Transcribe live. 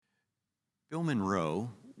Bill Monroe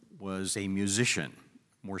was a musician.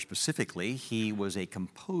 More specifically, he was a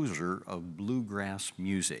composer of bluegrass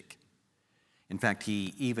music. In fact,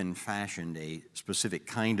 he even fashioned a specific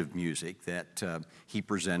kind of music that he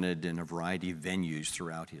presented in a variety of venues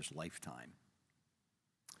throughout his lifetime.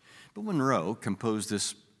 Bill Monroe composed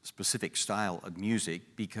this specific style of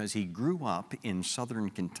music because he grew up in southern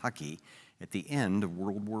Kentucky at the end of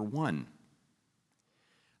World War I.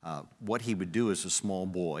 What he would do as a small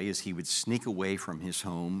boy is he would sneak away from his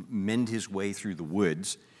home, mend his way through the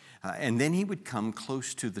woods, and then he would come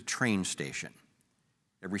close to the train station.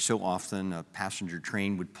 Every so often, a passenger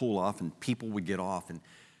train would pull off and people would get off. And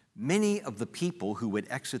many of the people who would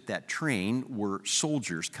exit that train were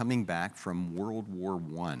soldiers coming back from World War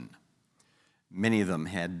I. Many of them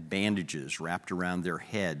had bandages wrapped around their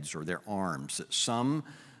heads or their arms. Some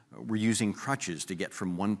were using crutches to get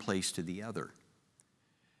from one place to the other.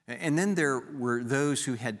 And then there were those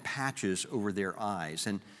who had patches over their eyes.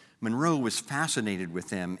 And Monroe was fascinated with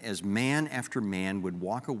them as man after man would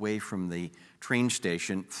walk away from the train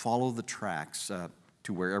station, follow the tracks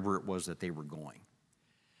to wherever it was that they were going.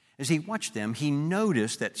 As he watched them, he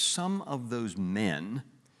noticed that some of those men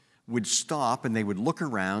would stop and they would look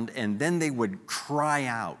around and then they would cry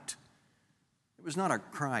out. It was not a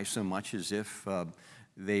cry so much as if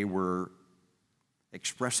they were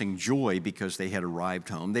expressing joy because they had arrived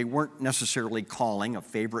home. They weren't necessarily calling a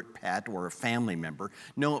favorite pet or a family member.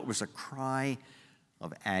 No, it was a cry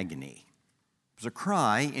of agony. It was a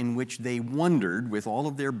cry in which they wondered, with all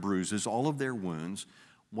of their bruises, all of their wounds,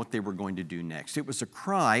 what they were going to do next. It was a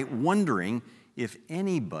cry wondering if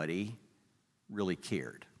anybody really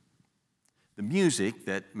cared. The music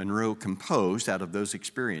that Monroe composed out of those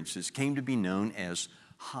experiences came to be known as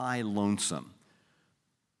High Lonesome,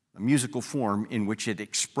 a musical form in which it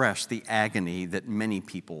expressed the agony that many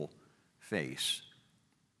people face.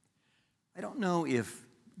 I don't know if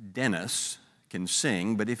Dennis can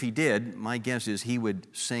sing, but if he did, my guess is he would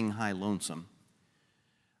sing High Lonesome.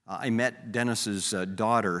 I met Dennis's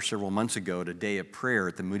daughter several months ago at a day of prayer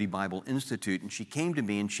at the Moody Bible Institute, and she came to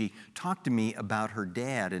me and she talked to me about her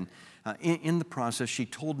dad. And in the process, she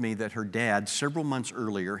told me that her dad, several months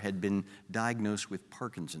earlier, had been diagnosed with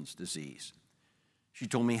Parkinson's disease. She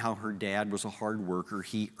told me how her dad was a hard worker.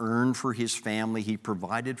 He earned for his family. He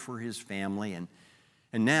provided for his family. And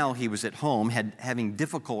now he was at home, having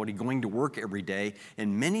difficulty going to work every day.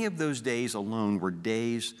 And many of those days alone were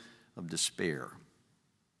days of despair.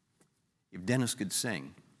 If Dennis could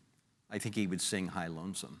sing, I think he would sing High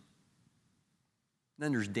Lonesome.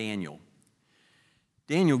 Then there's Daniel.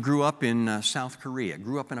 Daniel grew up in South Korea,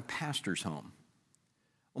 grew up in a pastor's home.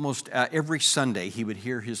 Almost every Sunday, he would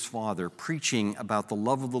hear his father preaching about the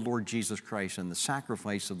love of the Lord Jesus Christ and the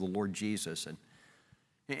sacrifice of the Lord Jesus. And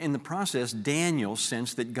in the process, Daniel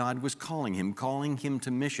sensed that God was calling him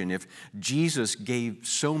to mission. If Jesus gave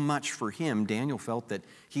so much for him, Daniel felt that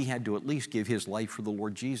he had to at least give his life for the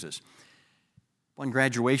Lord Jesus. Upon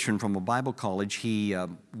graduation from a Bible college, he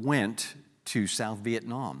went to South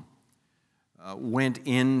Vietnam, went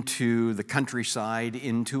into the countryside,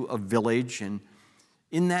 into a village, and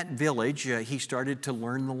in that village, he started to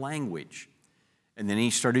learn the language. And then he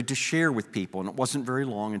started to share with people, and it wasn't very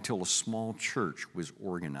long until a small church was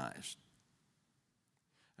organized.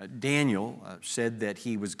 Daniel said that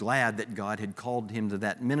he was glad that God had called him to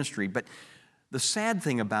that ministry, but the sad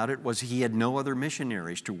thing about it was he had no other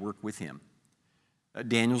missionaries to work with him.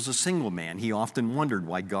 Daniel's a single man. He often wondered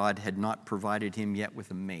why God had not provided him yet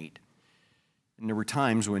with a mate. And there were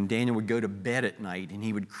times when Daniel would go to bed at night and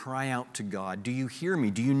he would cry out to God, "Do you hear me?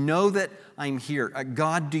 Do you know that I'm here?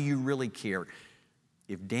 God, do you really care?"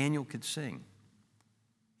 If Daniel could sing,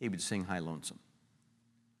 he would sing High Lonesome.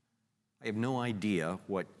 I have no idea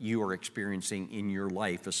what you are experiencing in your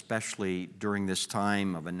life, especially during this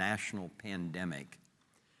time of a national pandemic.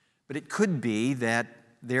 But it could be that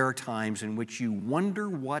there are times in which you wonder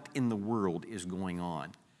what in the world is going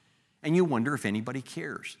on, and you wonder if anybody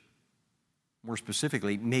cares. More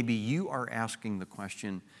specifically, maybe you are asking the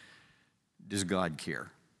question, does God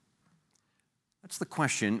care? That's the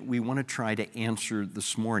question we want to try to answer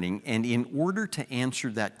this morning. And in order to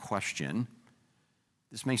answer that question,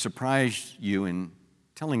 this may surprise you in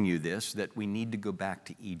telling you this, that we need to go back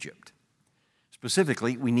to Egypt.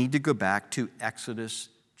 Specifically, we need to go back to Exodus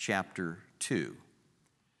chapter 2.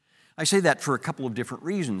 I say that for a couple of different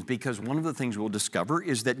reasons, because one of the things we'll discover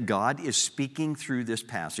is that God is speaking through this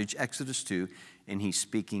passage, Exodus 2, and he's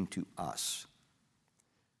speaking to us.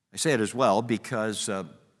 I say it as well because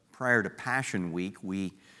prior to Passion Week,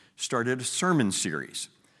 we started a sermon series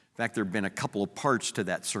In fact, there have been a couple of parts to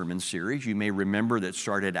that sermon series. You may remember that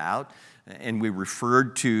started out, and we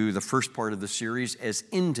referred to the first part of the series as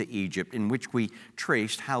Into Egypt, in which we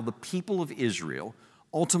traced how the people of Israel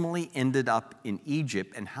ultimately ended up in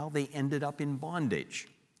Egypt and how they ended up in bondage.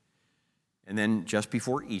 And then just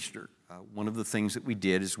before Easter, one of the things that we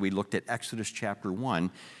did is we looked at Exodus chapter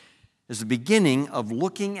 1 as the beginning of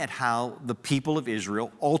looking at how the people of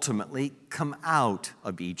Israel ultimately come out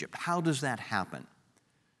of Egypt. How does that happen?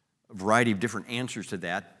 A variety of different answers to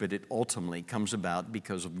that, but it ultimately comes about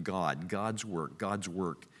because of God, God's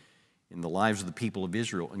work in the lives of the people of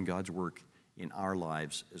Israel and God's work in our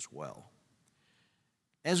lives as well.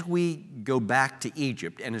 As we go back to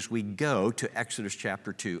Egypt and as we go to Exodus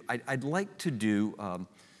chapter 2, I'd like to do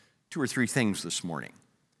 2 or 3 things this morning.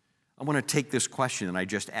 I want to take this question that I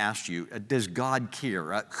just asked you. Does God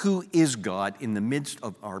care? Who is God in the midst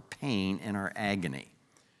of our pain and our agony?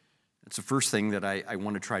 That's the first thing that I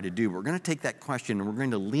want to try to do. We're going to take that question and we're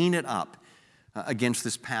going to lean it up against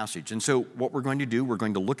this passage. And so what we're going to do, we're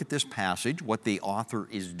going to look at this passage, what the author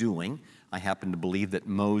is doing. I happen to believe that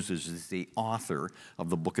Moses is the author of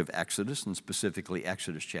the book of Exodus, and specifically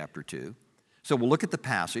Exodus chapter 2. So we'll look at the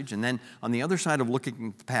passage, and then on the other side of looking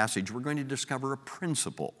at the passage, we're going to discover a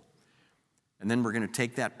principle. And then we're going to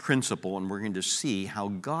take that principle and we're going to see how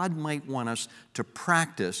God might want us to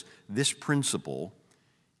practice this principle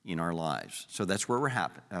in our lives. So that's where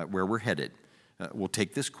we're headed. We'll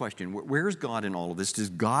take this question. Where is God in all of this? Does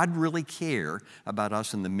God really care about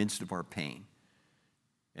us in the midst of our pain?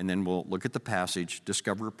 And then we'll look at the passage,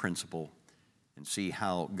 discover a principle, and see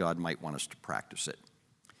how God might want us to practice it.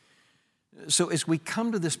 So as we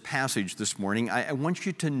come to this passage this morning, I want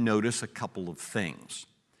you to notice a couple of things.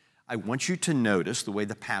 I want you to notice the way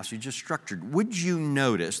the passage is structured. Would you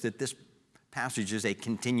notice that this passage is a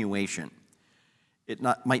continuation? It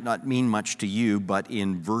might not mean much to you, but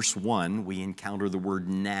in verse 1, we encounter the word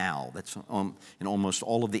now. That's in almost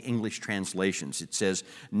all of the English translations. It says,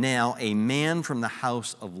 now a man from the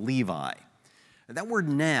house of Levi. That word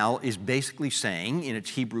now is basically saying, in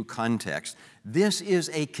its Hebrew context, this is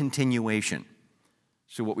a continuation.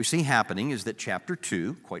 So what we see happening is that chapter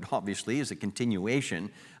 2, quite obviously, is a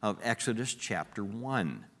continuation of Exodus chapter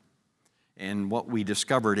 1. And what we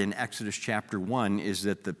discovered in Exodus chapter 1 is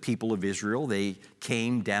that the people of Israel, they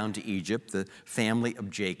came down to Egypt, the family of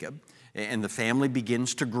Jacob, and the family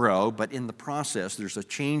begins to grow, but in the process, there's a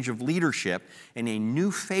change of leadership, and a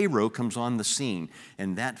new Pharaoh comes on the scene,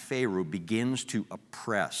 and that Pharaoh begins to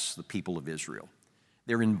oppress the people of Israel.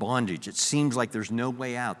 They're in bondage. It seems like there's no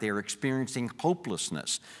way out. They are experiencing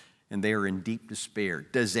hopelessness, and they are in deep despair.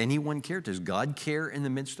 Does anyone care? Does God care in the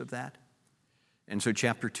midst of that? And so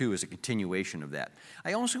chapter 2 is a continuation of that.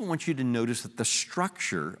 I also want you to notice that the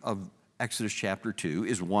structure of Exodus chapter 2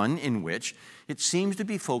 is one in which it seems to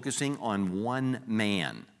be focusing on one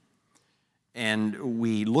man. And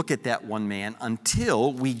we look at that one man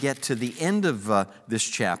until we get to the end of this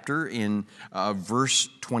chapter in verse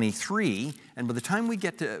 23. And by the time we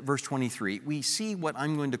get to verse 23, we see what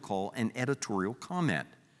I'm going to call an editorial comment.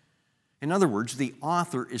 In other words, the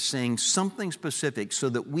author is saying something specific so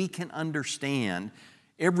that we can understand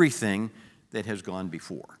everything that has gone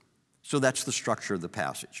before. So that's the structure of the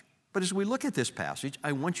passage. But as we look at this passage,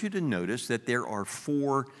 I want you to notice that there are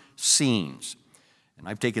 4 scenes. And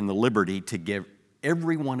I've taken the liberty to give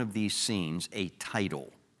every one of these scenes a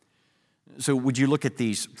title. So would you look at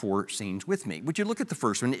these 4 scenes with me? Would you look at the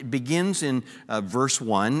first one? It begins in verse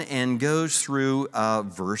 1 and goes through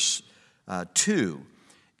verse 2.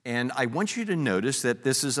 And I want you to notice that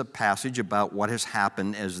this is a passage about what has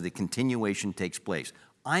happened as the continuation takes place.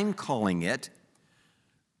 I'm calling it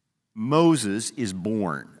Moses is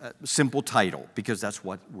Born. A simple title, because that's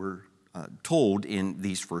what we're told in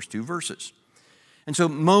these first 2 verses. And so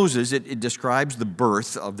Moses, it describes the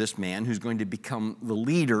birth of this man who's going to become the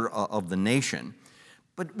leader of the nation.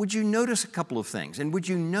 But would you notice a couple of things? And would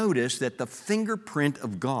you notice that the fingerprint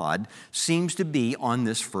of God seems to be on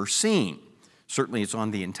this first scene? Certainly it's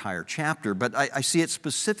on the entire chapter, but I see it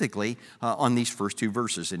specifically on these first 2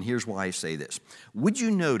 verses, and here's why I say this. Would you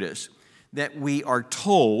notice that we are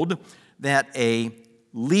told that a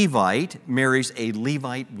Levite marries a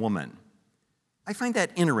Levite woman? I find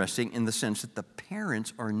that interesting in the sense that the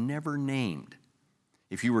parents are never named.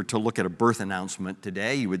 If you were to look at a birth announcement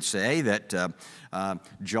today, you would say that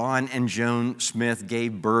John and Joan Smith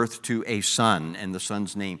gave birth to a son, and the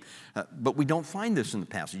son's name. But we don't find this in the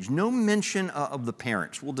passage. No mention of the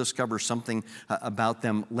parents. We'll discover something about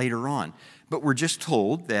them later on. But we're just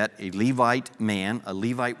told that a Levite man, a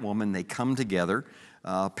Levite woman, they come together.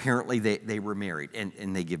 Apparently they were married,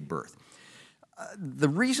 and they give birth. The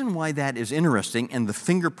reason why that is interesting, and the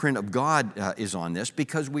fingerprint of God is on this,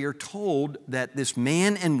 because we are told that this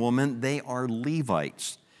man and woman, they are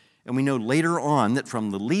Levites. And we know later on that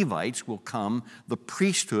from the Levites will come the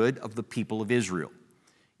priesthood of the people of Israel.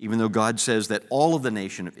 Even though God says that all of the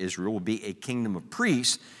nation of Israel will be a kingdom of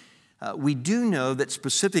priests, we do know that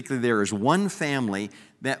specifically there is one family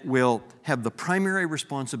that will have the primary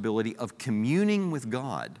responsibility of communing with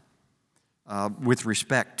God with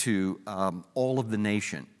respect to all of the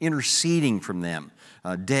nation, interceding from them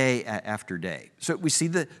day after day. So we see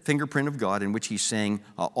the fingerprint of God in which he's saying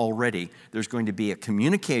already there's going to be a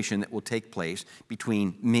communication that will take place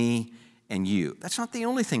between me and you. That's not the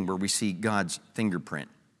only thing where we see God's fingerprint.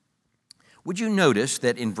 Would you notice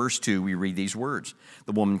that in verse 2 we read these words?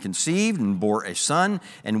 The woman conceived and bore a son,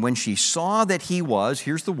 and when she saw that he was,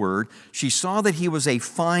 here's the word, she saw that he was a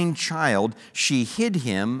fine child, she hid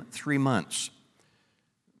him 3 months.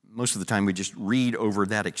 Most of the time we just read over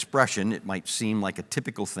that expression. It might seem like a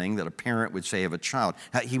typical thing that a parent would say of a child.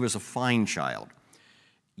 He was a fine child.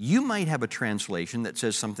 You might have a translation that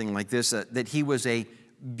says something like this, that he was a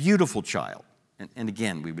beautiful child. And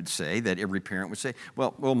again, we would say that every parent would say,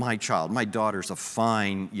 well, my child, my daughter's a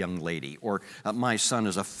fine young lady, or my son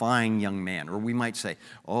is a fine young man. Or we might say,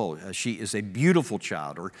 she is a beautiful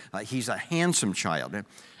child, or he's a handsome child.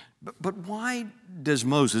 But why does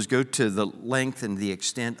Moses go to the length and the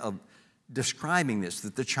extent of describing this,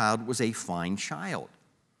 that the child was a fine child?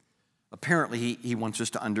 Apparently, he wants us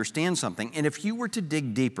to understand something. And if you were to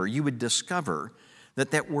dig deeper, you would discover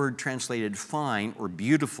that word translated fine or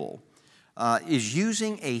beautiful is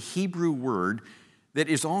using a Hebrew word that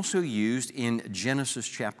is also used in Genesis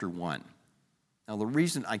chapter 1. Now, the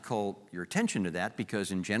reason I call your attention to that, because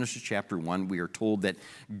in Genesis chapter 1, we are told that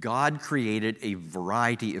God created a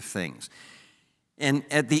variety of things. And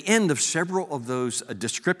at the end of several of those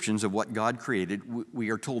descriptions of what God created, we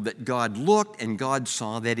are told that God looked and God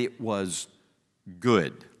saw that it was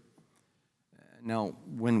good. Now,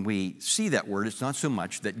 when we see that word, it's not so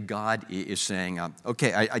much that God is saying,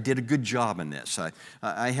 okay, I did a good job in this.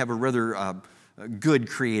 I have a rather good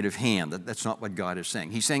creative hand. That's not what God is saying.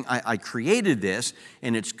 He's saying, I created this,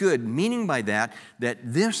 and it's good, meaning by that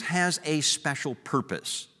this has a special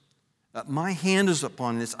purpose. My hand is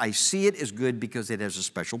upon this. I see it as good because it has a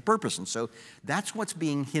special purpose. And so that's what's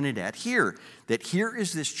being hinted at here, that here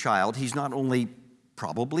is this child. He's not only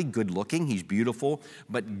probably good looking, he's beautiful,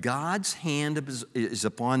 but God's hand is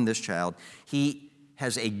upon this child. He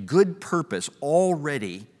has a good purpose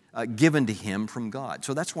already given to him from God.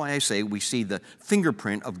 So that's why I say we see the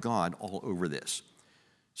fingerprint of God all over this.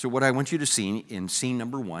 So what I want you to see in scene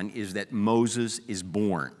number 1 is that Moses is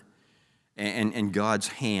born, and God's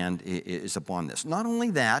hand is upon this. Not only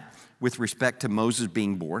that, with respect to Moses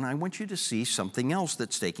being born, I want you to see something else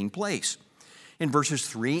that's taking place. In verses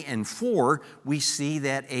 3 and 4, we see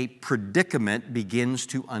that a predicament begins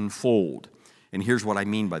to unfold. And here's what I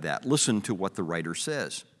mean by that. Listen to what the writer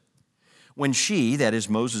says. When she, that is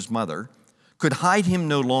Moses' mother, could hide him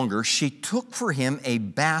no longer, she took for him a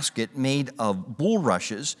basket made of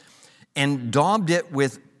bulrushes and daubed it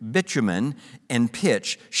with bitumen and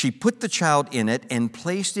pitch. She put the child in it and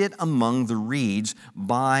placed it among the reeds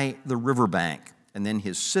by the riverbank. And then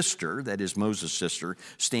his sister, that is Moses' sister,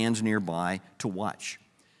 stands nearby to watch.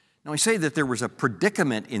 Now, I say that there was a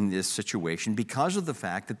predicament in this situation because of the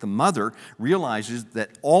fact that the mother realizes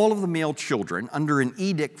that all of the male children, under an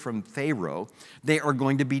edict from Pharaoh, they are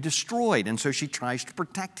going to be destroyed. And so she tries to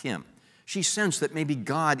protect him. She sensed that maybe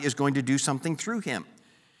God is going to do something through him.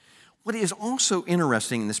 What is also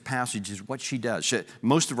interesting in this passage is what she does.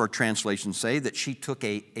 Most of our translations say that she took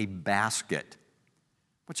a basket.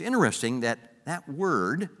 What's interesting, that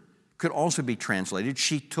word could also be translated,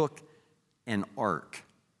 she took an ark.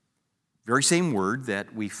 Very same word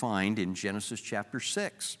that we find in Genesis chapter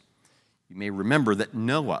 6. You may remember that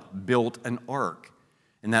Noah built an ark,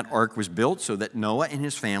 and that ark was built so that Noah and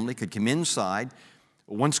his family could come inside.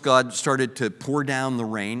 Once God started to pour down the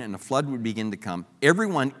rain and a flood would begin to come,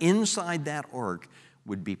 everyone inside that ark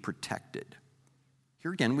would be protected.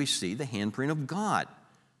 Here again we see the handprint of God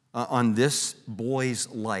on this boy's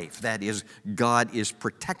life. That is, God is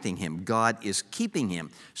protecting him. God is keeping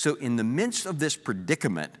him. So in the midst of this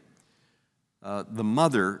predicament, the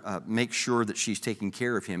mother makes sure that she's taking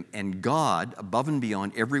care of him, and God, above and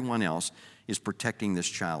beyond everyone else, is protecting this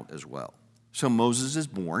child as well. So Moses is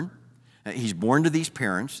born. He's born to these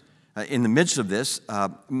parents. In the midst of this,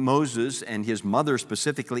 Moses and his mother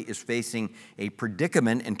specifically is facing a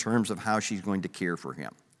predicament in terms of how she's going to care for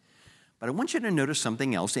him. But I want you to notice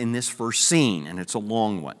something else in this first scene, and it's a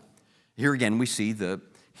long one. Here again, we see the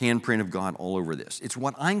handprint of God all over this. It's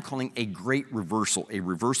what I'm calling a great reversal. A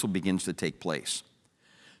reversal begins to take place.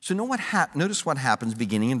 So notice what happens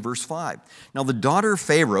beginning in verse 5. Now the daughter of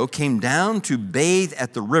Pharaoh came down to bathe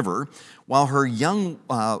at the river while her young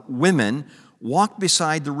women walked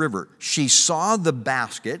beside the river. She saw the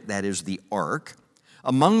basket, that is the ark,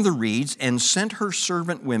 among the reeds and sent her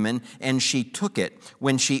servant women, and she took it.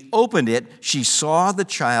 When she opened it, she saw the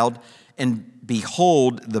child, and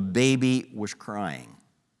behold, the baby was crying.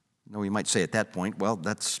 Now, you might say at that point, well,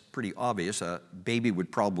 that's pretty obvious. A baby would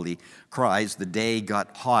probably cry as the day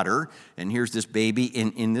got hotter, and here's this baby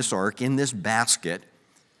in this ark, in this basket,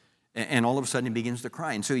 and all of a sudden he begins to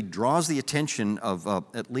cry. And so he draws the attention of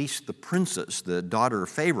at least the princess, the daughter of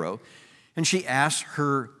Pharaoh, and she asks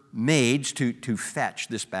her maids to fetch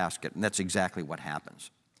this basket, and that's exactly what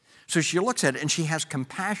happens. So she looks at it, and she has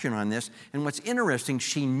compassion on this, and what's interesting,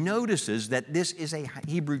 she notices that this is a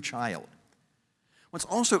Hebrew child. What's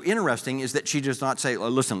also interesting is that she does not say,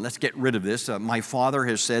 listen, let's get rid of this. My father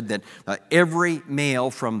has said that every male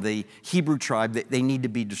from the Hebrew tribe, they need to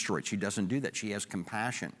be destroyed. She doesn't do that. She has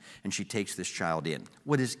compassion, and she takes this child in.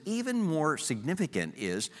 What is even more significant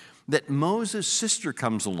is that Moses' sister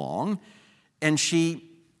comes along, and she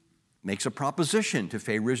makes a proposition to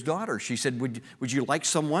Pharaoh's daughter. She said, would you like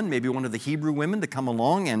someone, maybe one of the Hebrew women, to come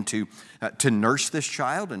along and to nurse this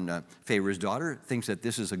child? And Pharaoh's daughter thinks that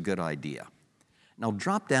this is a good idea. Now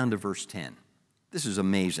drop down to verse 10. This is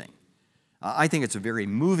amazing. I think it's a very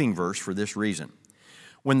moving verse for this reason.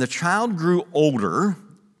 When the child grew older,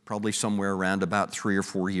 probably somewhere around about 3 or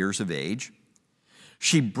 4 years of age,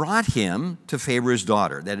 she brought him to Pharaoh's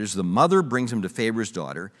daughter. That is, the mother brings him to Pharaoh's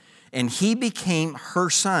daughter, and he became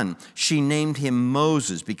her son. She named him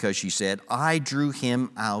Moses because she said, I drew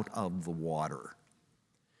him out of the water.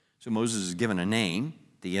 So Moses is given a name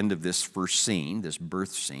at the end of this first scene, this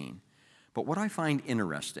birth scene. But what I find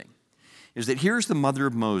interesting is that here's the mother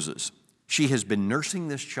of Moses. She has been nursing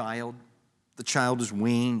this child. The child is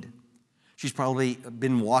weaned. She's probably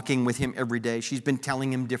been walking with him every day. She's been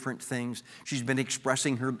telling him different things. She's been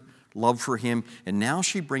expressing her love for him. And now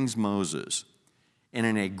she brings Moses. And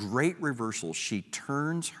in a great reversal, she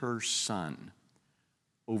turns her son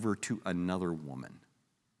over to another woman.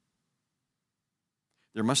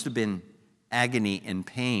 There must have been agony and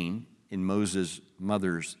pain in Moses'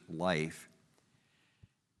 mother's life.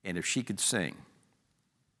 And if she could sing,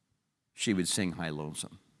 she would sing High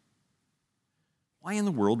Lonesome. Why in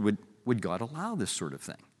the world would God allow this sort of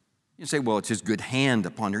thing? You say, well, it's his good hand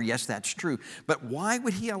upon her. Yes, that's true. But why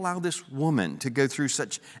would he allow this woman to go through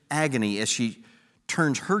such agony as she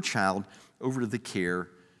turns her child over to the care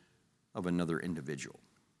of another individual?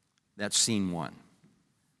 That's scene 1,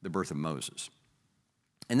 the birth of Moses.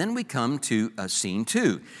 And then we come to scene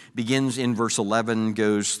 2. Begins in verse 11,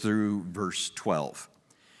 goes through verse 12.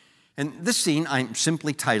 And this scene I'm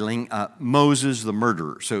simply titling Moses the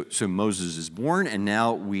Murderer. So Moses is born, and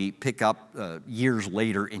now we pick up years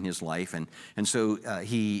later in his life. And so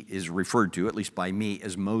he is referred to, at least by me,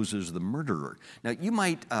 as Moses the Murderer. Now, you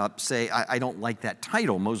might say, I don't like that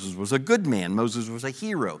title. Moses was a good man. Moses was a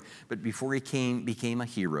hero. But before he became a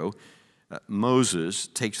hero, Moses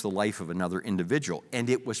takes the life of another individual, and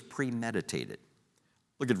it was premeditated.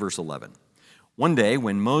 Look at verse 11. One day,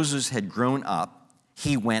 when Moses had grown up,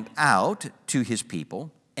 he went out to his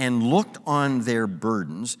people and looked on their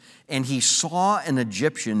burdens, and he saw an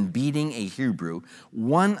Egyptian beating a Hebrew,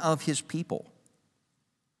 one of his people.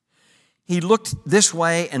 He looked this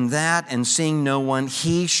way and that, and seeing no one,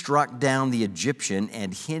 he struck down the Egyptian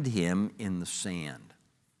and hid him in the sand.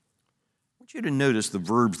 I want you to notice the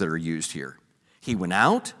verbs that are used here. He went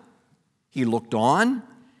out, he looked on,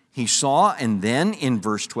 he saw, and then in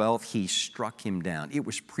verse 12, he struck him down. It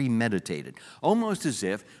was premeditated, almost as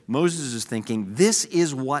if Moses is thinking, this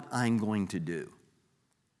is what I'm going to do.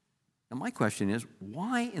 Now, my question is,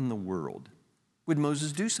 why in the world would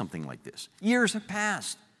Moses do something like this? Years have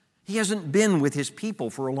passed. He hasn't been with his people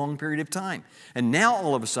for a long period of time. And now,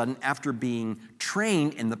 all of a sudden, after being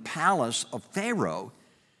trained in the palace of Pharaoh,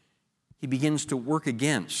 he begins to work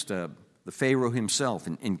against the Pharaoh himself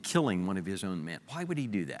in killing one of his own men. Why would he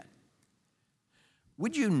do that?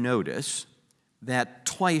 Would you notice that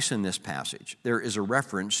twice in this passage there is a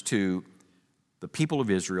reference to the people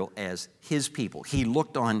of Israel as his people? He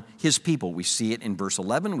looked on his people. We see it in verse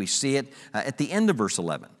 11. We see it at the end of verse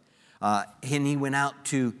 11. And he went out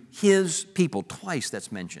to his people. Twice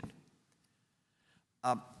that's mentioned.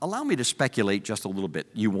 Allow me to speculate just a little bit.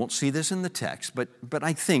 You won't see this in the text, but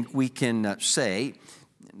I think we can say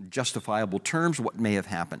in justifiable terms what may have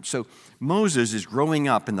happened. So Moses is growing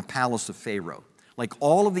up in the palace of Pharaoh. Like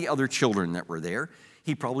all of the other children that were there,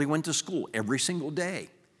 he probably went to school every single day.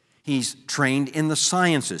 He's trained in the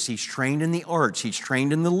sciences. He's trained in the arts. He's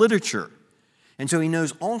trained in the literature. And so he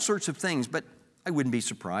knows all sorts of things, but I wouldn't be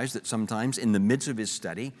surprised that sometimes in the midst of his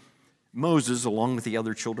study, Moses, along with the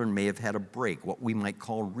other children, may have had a break, what we might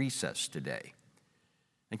call recess today.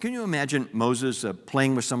 And can you imagine Moses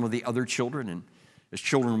playing with some of the other children? And as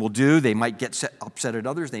children will do, they might get upset at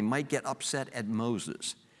others. They might get upset at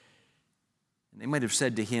Moses. And they might have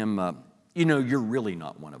said to him, you're really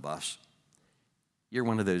not one of us. You're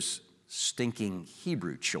one of those stinking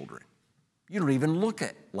Hebrew children. You don't even look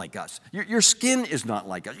like us. Your skin is not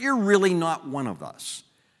like us. You're really not one of us.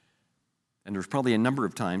 And there's probably a number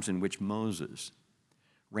of times in which Moses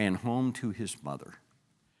ran home to his mother,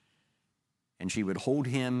 and she would hold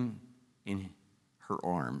him in her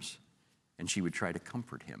arms, and she would try to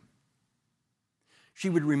comfort him. She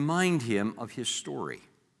would remind him of his story,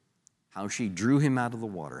 how she drew him out of the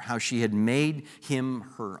water, how she had made him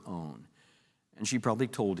her own. And she probably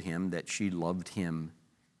told him that she loved him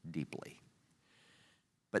deeply.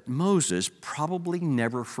 But Moses probably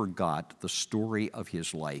never forgot the story of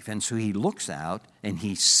his life. And so he looks out and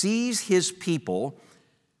he sees his people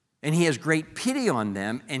and he has great pity on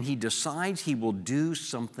them and he decides he will do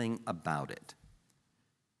something about it.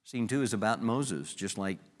 Scene 2 is about Moses, just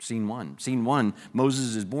like scene 1. Scene 1,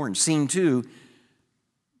 Moses is born. Scene 2,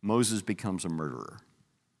 Moses becomes a murderer.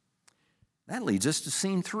 That leads us to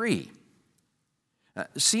scene 3.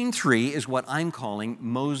 Scene 3 is what I'm calling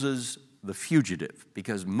Moses the fugitive,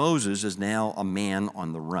 because Moses is now a man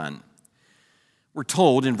on the run. We're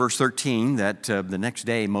told in verse 13 that the next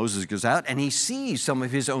day Moses goes out and he sees some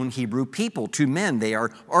of his own Hebrew people, 2 men. They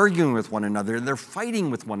are arguing with one another. They're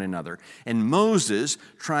fighting with one another. And Moses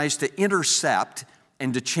tries to intercept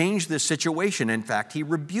and to change this situation. In fact, he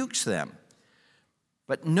rebukes them.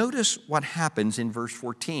 But notice what happens in verse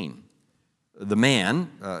 14. The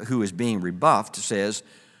man who is being rebuffed says,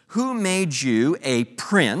 "Who made you a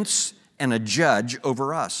prince and a judge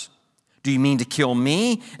over us? Do you mean to kill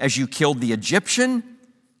me as you killed the Egyptian?"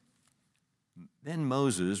 Then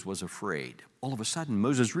Moses was afraid. All of a sudden,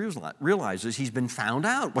 Moses realizes he's been found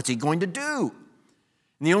out. What's he going to do?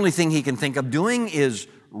 And the only thing he can think of doing is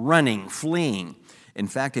running, fleeing. In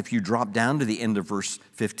fact, if you drop down to the end of verse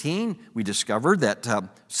 15, we discover that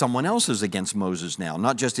someone else is against Moses now,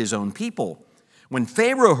 not just his own people. When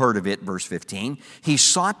Pharaoh heard of it, verse 15, he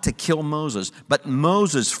sought to kill Moses, but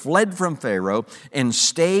Moses fled from Pharaoh and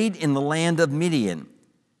stayed in the land of Midian.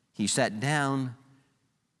 He sat down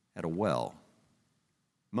at a well.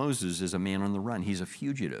 Moses is a man on the run. He's a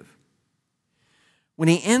fugitive. When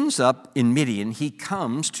he ends up in Midian, he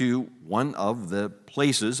comes to one of the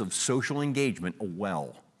places of social engagement, a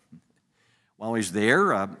well. While he's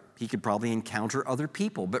there, he could probably encounter other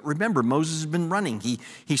people. But remember, Moses has been running.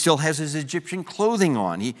 He still has his Egyptian clothing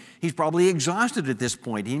on. He's probably exhausted at this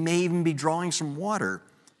point. He may even be drawing some water.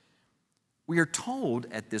 We are told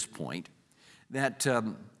at this point that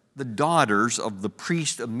the daughters of the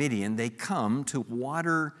priest of Midian, they come to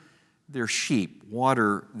water their sheep,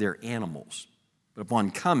 water their animals. But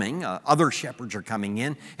upon coming, other shepherds are coming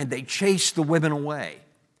in, and they chase the women away.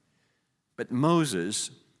 But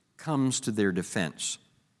Moses comes to their defense.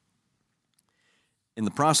 In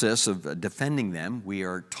the process of defending them, we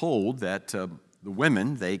are told that the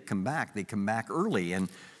women, they come back early. And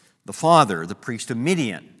the father, the priest of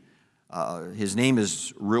Midian, his name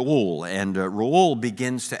is Reuel, and Reuel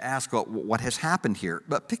begins to ask what has happened here.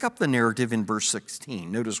 But pick up the narrative in verse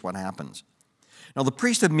 16. Notice what happens. Now the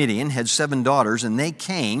priest of Midian had 7 daughters, and they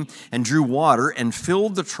came and drew water and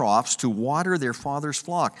filled the troughs to water their father's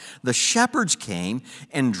flock. The shepherds came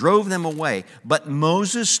and drove them away, but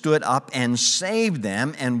Moses stood up and saved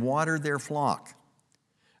them and watered their flock.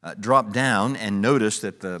 Drop down and notice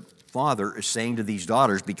that the father is saying to these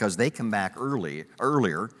daughters, because they come back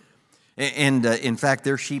earlier, and in fact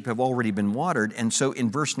their sheep have already been watered, and so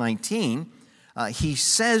in verse 19, he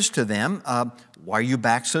says to them, "Why are you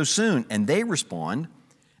back so soon?" And they respond,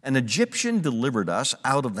 "An Egyptian delivered us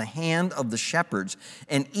out of the hand of the shepherds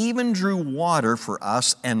and even drew water for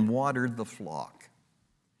us and watered the flock."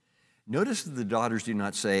 Notice that the daughters do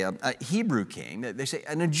not say, "A Hebrew came." They say,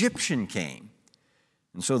 "An Egyptian came."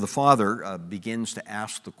 And so the father begins to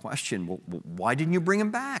ask the question, well, why didn't you bring him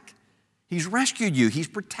back? He's rescued you. He's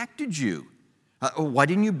protected you. Why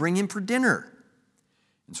didn't you bring him for dinner?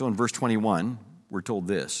 And so in verse 21, we're told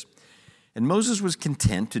this, "And Moses was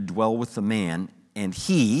content to dwell with the man, and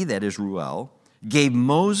he," that is Reuel, "gave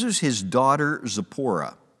Moses his daughter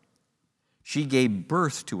Zipporah. She gave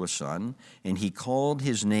birth to a son, and he called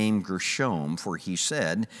his name Gershom, for he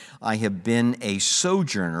said, 'I have been a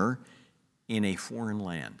sojourner in a foreign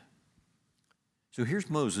land.'" So here's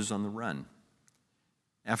Moses on the run.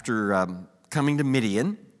 After coming to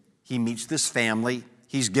Midian, he meets this family.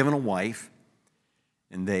 He's given a wife,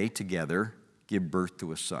 and they together give birth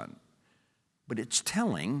to a son. But it's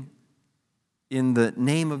telling in the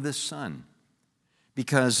name of this son,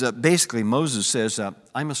 because basically Moses says,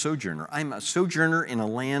 I'm a sojourner. I'm a sojourner in a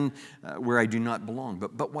land where I do not belong.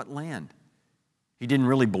 But what land? He didn't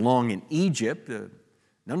really belong in Egypt.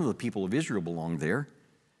 None of the people of Israel belonged there.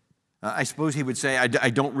 I suppose he would say, I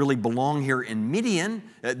don't really belong here in Midian.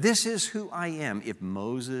 This is who I am. If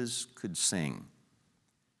Moses could sing,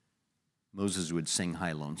 Moses would sing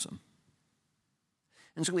High Lonesome.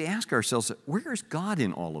 And so we ask ourselves, where is God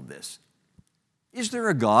in all of this? Is there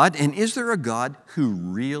a God, and is there a God who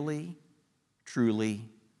really, truly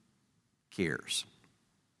cares?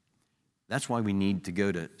 That's why we need to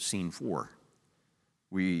go to scene 4.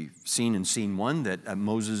 We've seen in scene 1 that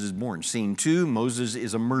Moses is born. Scene 2, Moses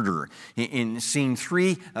is a murderer. In scene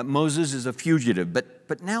 3, Moses is a fugitive.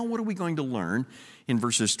 But now what are we going to learn in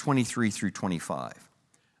verses 23 through 25?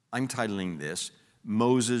 I'm titling this,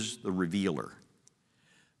 Moses the Revealer.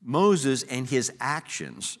 Moses and his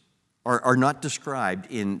actions are not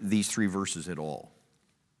described in these 3 verses at all.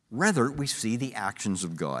 Rather, we see the actions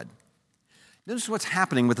of God. Notice what's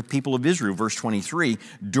happening with the people of Israel, verse 23.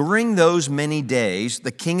 During those many days,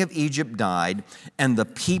 the king of Egypt died, and the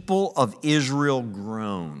people of Israel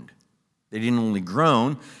groaned. They didn't only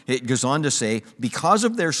groan, it goes on to say, because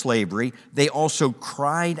of their slavery, they also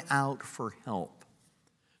cried out for help.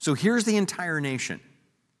 So here's the entire nation,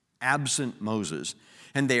 absent Moses,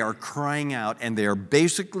 and they are crying out, and they are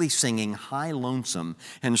basically singing High Lonesome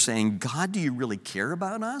and saying, God, do you really care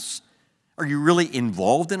about us? Are you really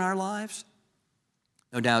involved in our lives?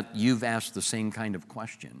 No doubt you've asked the same kind of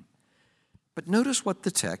question. But notice what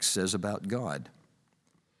the text says about God.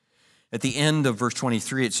 At the end of verse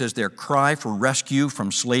 23, it says, their cry for rescue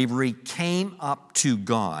from slavery came up to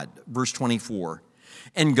God. Verse 24,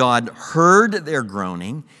 and God heard their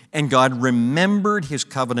groaning, and God remembered his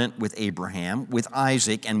covenant with Abraham, with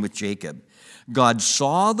Isaac, and with Jacob. God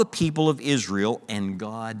saw the people of Israel, and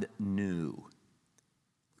God knew.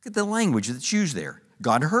 Look at the language that's used there.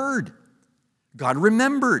 God heard. God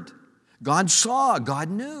remembered, God saw, God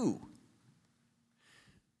knew.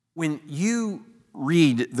 When you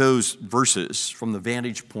read those verses from the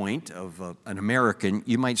vantage point of an American,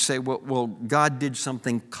 you might say, well, God did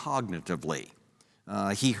something cognitively.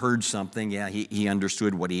 He heard something, he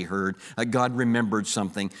understood what he heard. God remembered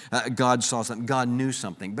something. God saw something. God knew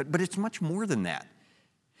something. But it's much more than that.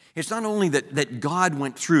 It's not only that God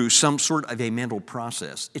went through some sort of a mental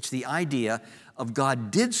process. It's the idea of God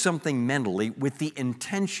did something mentally with the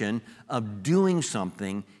intention of doing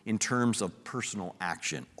something in terms of personal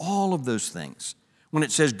action. All of those things. When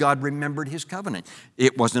it says God remembered his covenant,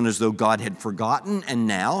 it wasn't as though God had forgotten and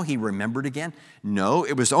now he remembered again. No,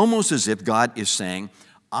 it was almost as if God is saying,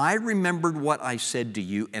 I remembered what I said to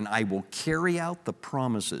you, and I will carry out the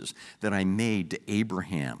promises that I made to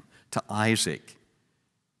Abraham, to Isaac,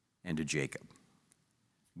 and to Jacob.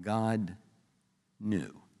 God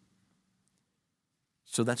knew.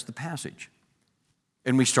 So that's the passage.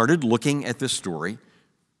 And we started looking at this story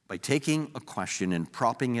by taking a question and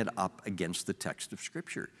propping it up against the text of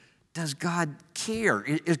Scripture. Does God care?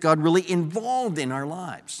 Is God really involved in our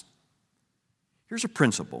lives? Here's a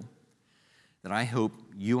principle that I hope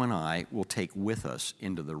you and I will take with us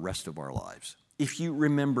into the rest of our lives. If you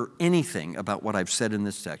remember anything about what I've said in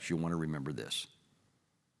this text, you'll want to remember this.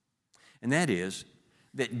 And that is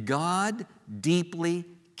that God deeply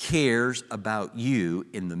cares about you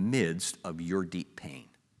in the midst of your deep pain.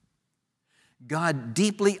 God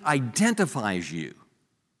deeply identifies you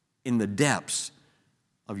in the depths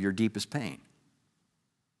of your deepest pain.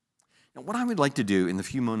 Now, what I would like to do in the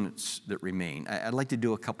few moments that remain, I'd like to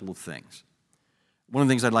do a couple of things. One of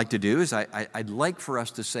the things I'd like to do is I'd like for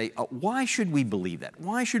us to say, why should we believe that?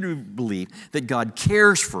 Why should we believe that God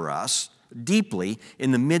cares for us deeply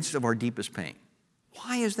in the midst of our deepest pain?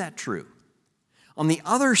 Why is that true? On the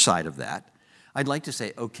other side of that, I'd like to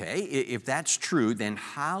say, okay, if that's true, then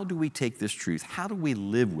how do we take this truth? How do we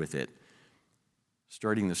live with it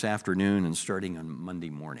starting this afternoon and starting on Monday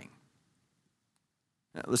morning?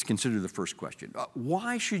 Now, let's consider the first question.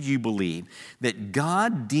 Why should you believe that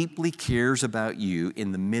God deeply cares about you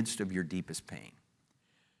in the midst of your deepest pain?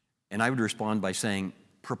 And I would respond by saying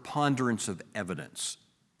preponderance of evidence.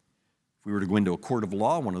 If we were to go into a court of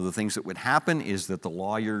law, one of the things that would happen is that the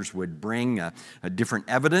lawyers would bring a different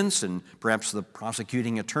evidence, and perhaps the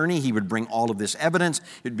prosecuting attorney, he would bring all of this evidence.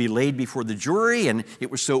 It would be laid before the jury, and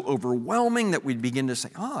it was so overwhelming that we'd begin to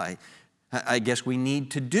say, I guess we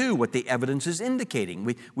need to do what the evidence is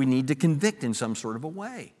indicating. We need to convict in some sort of a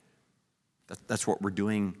way. That's what we're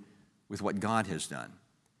doing with what God has done.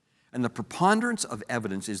 And the preponderance of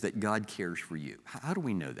evidence is that God cares for you. How do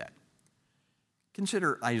we know that?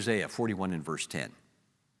 Consider Isaiah 41 and verse 10.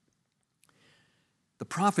 The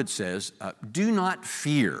prophet says, "Do not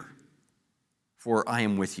fear, for I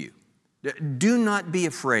am with you. Do not be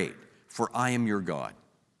afraid, for I am your God.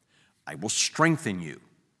 I will strengthen you.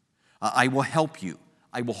 I will help you.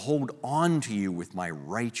 I will hold on to you with my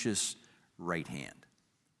righteous right hand."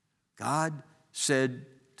 God said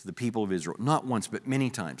to the people of Israel, not once, but many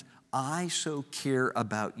times, "I so care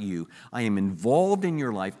about you. I am involved in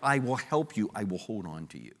your life. I will help you. I will hold on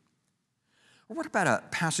to you." Or what about a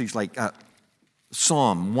passage like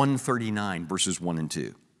Psalm 139, verses 1 and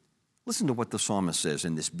 2? Listen to what the psalmist says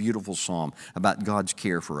in this beautiful psalm about God's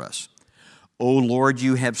care for us. "O Lord,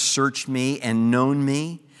 you have searched me and known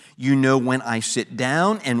me. You know when I sit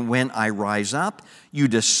down and when I rise up. You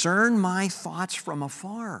discern my thoughts from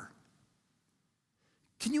afar."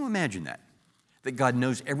 Can you imagine that? That God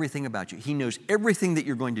knows everything about you. He knows everything that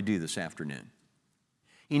you're going to do this afternoon.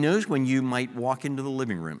 He knows when you might walk into the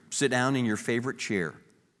living room, sit down in your favorite chair.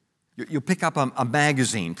 You'll pick up a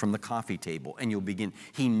magazine from the coffee table and you'll begin.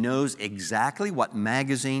 He knows exactly what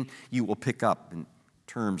magazine you will pick up in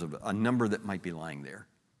terms of a number that might be lying there.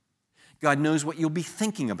 God knows what you'll be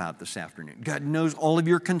thinking about this afternoon. God knows all of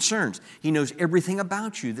your concerns. He knows everything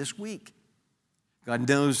about you this week. God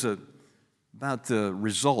knows about the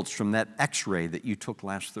results from that x-ray that you took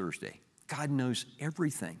last Thursday. God knows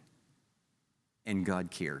everything, and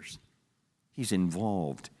God cares. He's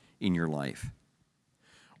involved in your life.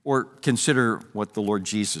 Or consider what the Lord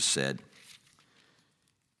Jesus said.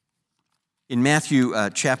 In Matthew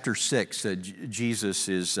chapter 6, Jesus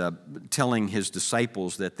is telling his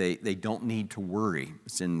disciples that they don't need to worry.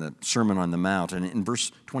 It's in the Sermon on the Mount. And in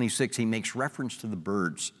verse 26, he makes reference to the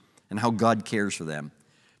birds and how God cares for them.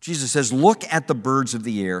 Jesus says, "Look at the birds of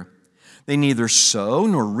the air. They neither sow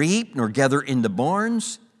nor reap nor gather into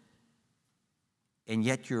barns, and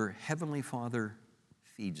yet your heavenly Father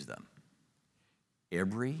feeds them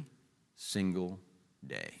every single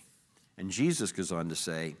day." And Jesus goes on to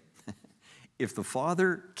say, if the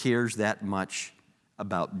Father cares that much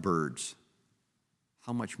about birds,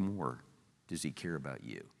 how much more does he care about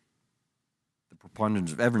you? The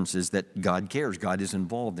preponderance of evidence is that God cares. God is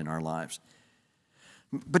involved in our lives.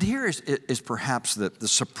 But here is perhaps the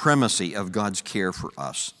supremacy of God's care for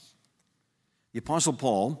us. The Apostle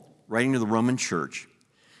Paul, writing to the Roman church,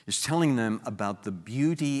 is telling them about the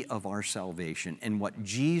beauty of our salvation and what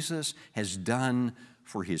Jesus has done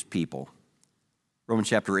for his people. Romans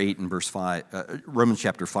chapter 5, in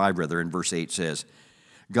verse 8 says,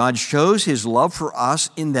 "God shows his love for us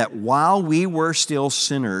in that while we were still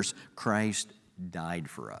sinners, Christ died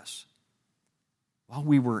for us." While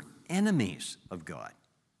we were enemies of God.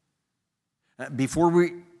 Before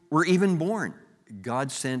we were even born,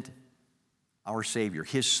 God sent our Savior,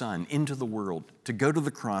 his Son, into the world to go to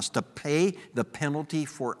the cross, to pay the penalty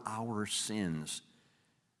for our sins.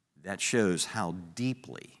 That shows how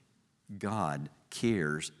deeply God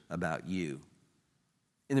cares about you.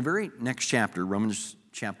 In the very next chapter, Romans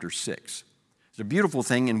chapter 6, it's a beautiful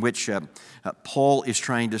thing in which Paul is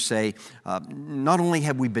trying to say, not only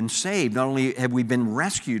have we been saved, not only have we been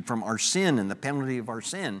rescued from our sin and the penalty of our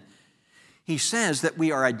sin, he says that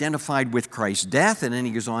we are identified with Christ's death, and then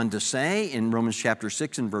he goes on to say in Romans chapter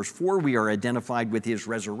 6 and verse 4, we are identified with his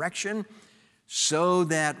resurrection so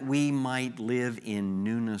that we might live in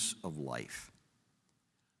newness of life.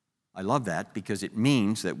 I love that because it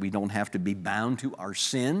means that we don't have to be bound to our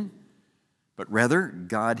sin, but rather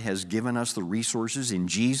God has given us the resources in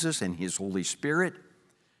Jesus and his Holy Spirit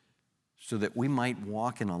so that we might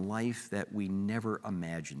walk in a life that we never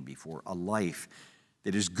imagined before, a life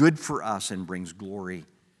that is good for us and brings glory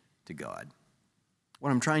to God.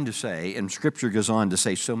 What I'm trying to say, and Scripture goes on to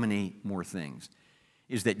say so many more things,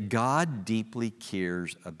 is that God deeply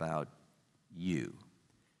cares about you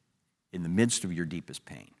in the midst of your deepest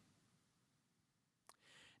pain.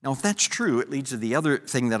 Now, if that's true, it leads to the other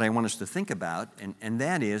thing that I want us to think about, and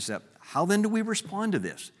that is, how then do we respond to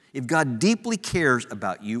this? If God deeply cares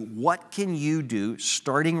about you, what can you do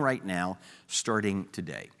starting right now, starting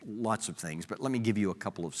today? Lots of things, but let me give you a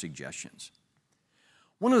couple of suggestions.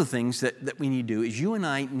 One of the things that we need to do is you and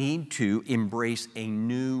I need to embrace a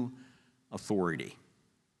new authority.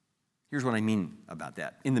 Here's what I mean about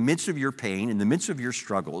that. In the midst of your pain, in the midst of your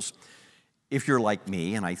struggles, if you're like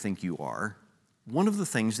me, and I think you are, one of the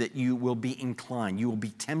things that you will be inclined, you will be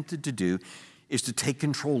tempted to do, is to take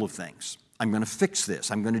control of things. I'm going to fix this.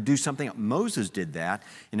 I'm going to do something. Moses did that,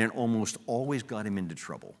 and it almost always got him into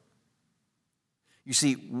trouble. You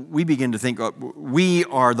see, we begin to think we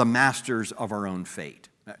are the masters of our own fate.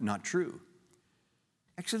 Not true.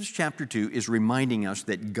 Exodus chapter 2 is reminding us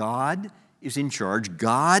that God is in charge,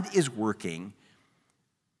 God is working,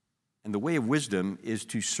 and the way of wisdom is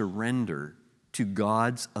to surrender to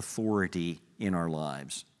God's authority in our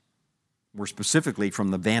lives. More specifically, from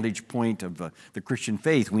the vantage point of the Christian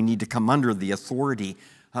faith, we need to come under the authority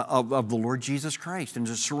of the Lord Jesus Christ and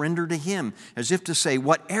to surrender to Him, as if to say,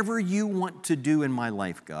 whatever you want to do in my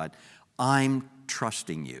life, God, I'm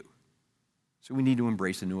trusting you. So we need to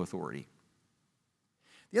embrace a new authority.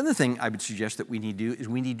 The other thing I would suggest that we need to do is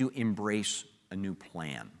we need to embrace a new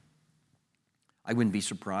plan. I wouldn't be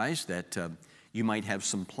surprised that you might have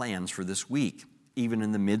some plans for this week. Even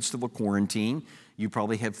in the midst of a quarantine, you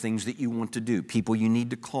probably have things that you want to do, people you need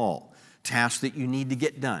to call, tasks that you need to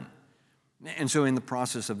get done. And so in the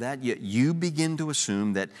process of that, you begin to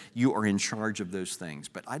assume that you are in charge of those things.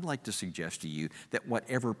 But I'd like to suggest to you that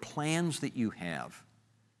whatever plans that you have,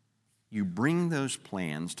 you bring those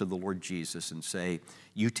plans to the Lord Jesus and say,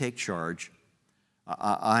 you take charge.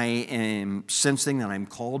 I am sensing that I'm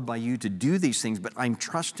called by you to do these things, but I'm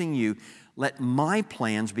trusting you. Let my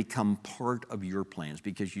plans become part of your plans,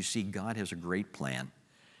 because you see, God has a great plan.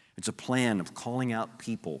 It's a plan of calling out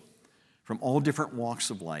people from all different walks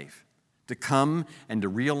of life to come and to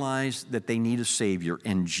realize that they need a Savior,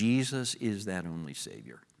 and Jesus is that only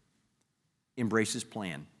Savior. Embrace His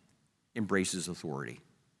plan. Embrace His authority.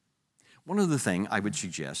 One other thing I would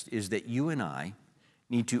suggest is that you and I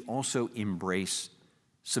need to also embrace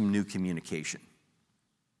some new communication.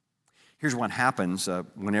 Here's what happens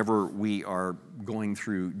whenever we are going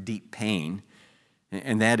through deep pain,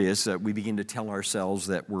 and that is we begin to tell ourselves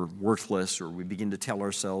that we're worthless, or we begin to tell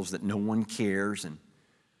ourselves that no one cares,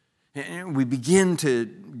 and we begin to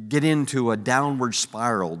get into a downward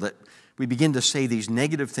spiral that we begin to say these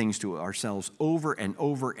negative things to ourselves over and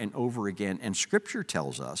over and over again. And Scripture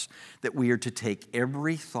tells us that we are to take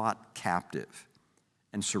every thought captive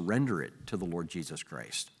and surrender it to the Lord Jesus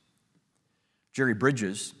Christ. Jerry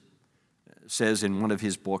Bridges says in one of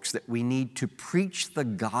his books that we need to preach the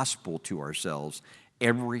gospel to ourselves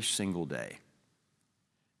every single day.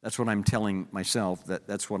 That's what I'm telling myself,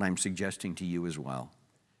 that's what I'm suggesting to you as well.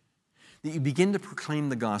 That you begin to proclaim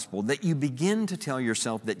the gospel, that you begin to tell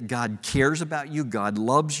yourself that God cares about you, God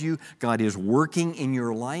loves you, God is working in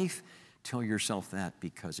your life. Tell yourself that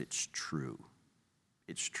because it's true.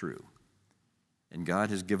 It's true. And God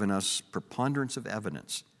has given us preponderance of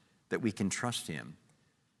evidence that we can trust Him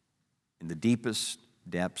in the deepest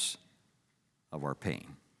depths of our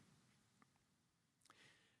pain.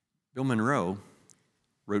 Bill Monroe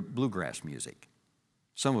wrote bluegrass music.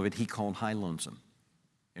 Some of it he called High Lonesome,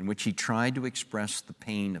 in which he tried to express the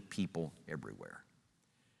pain of people everywhere.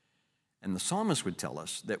 And the psalmist would tell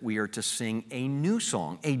us that we are to sing a new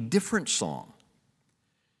song, a different song.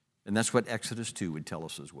 And that's what Exodus 2 would tell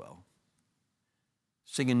us as well.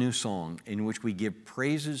 Sing a new song in which we give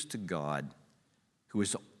praises to God, who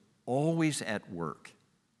is always at work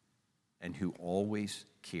and who always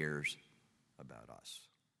cares about us.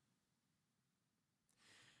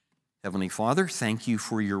 Heavenly Father, thank you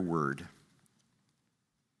for your word.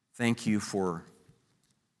 Thank you for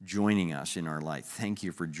joining us in our life. Thank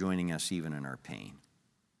you for joining us even in our pain.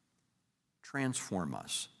 Transform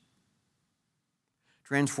us.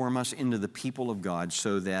 Transform us into the people of God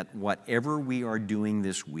so that whatever we are doing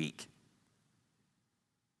this week,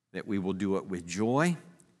 that we will do it with joy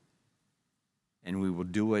and we will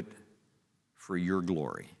do it for your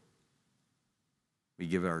glory. We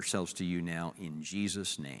give ourselves to you now in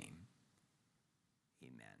Jesus' name.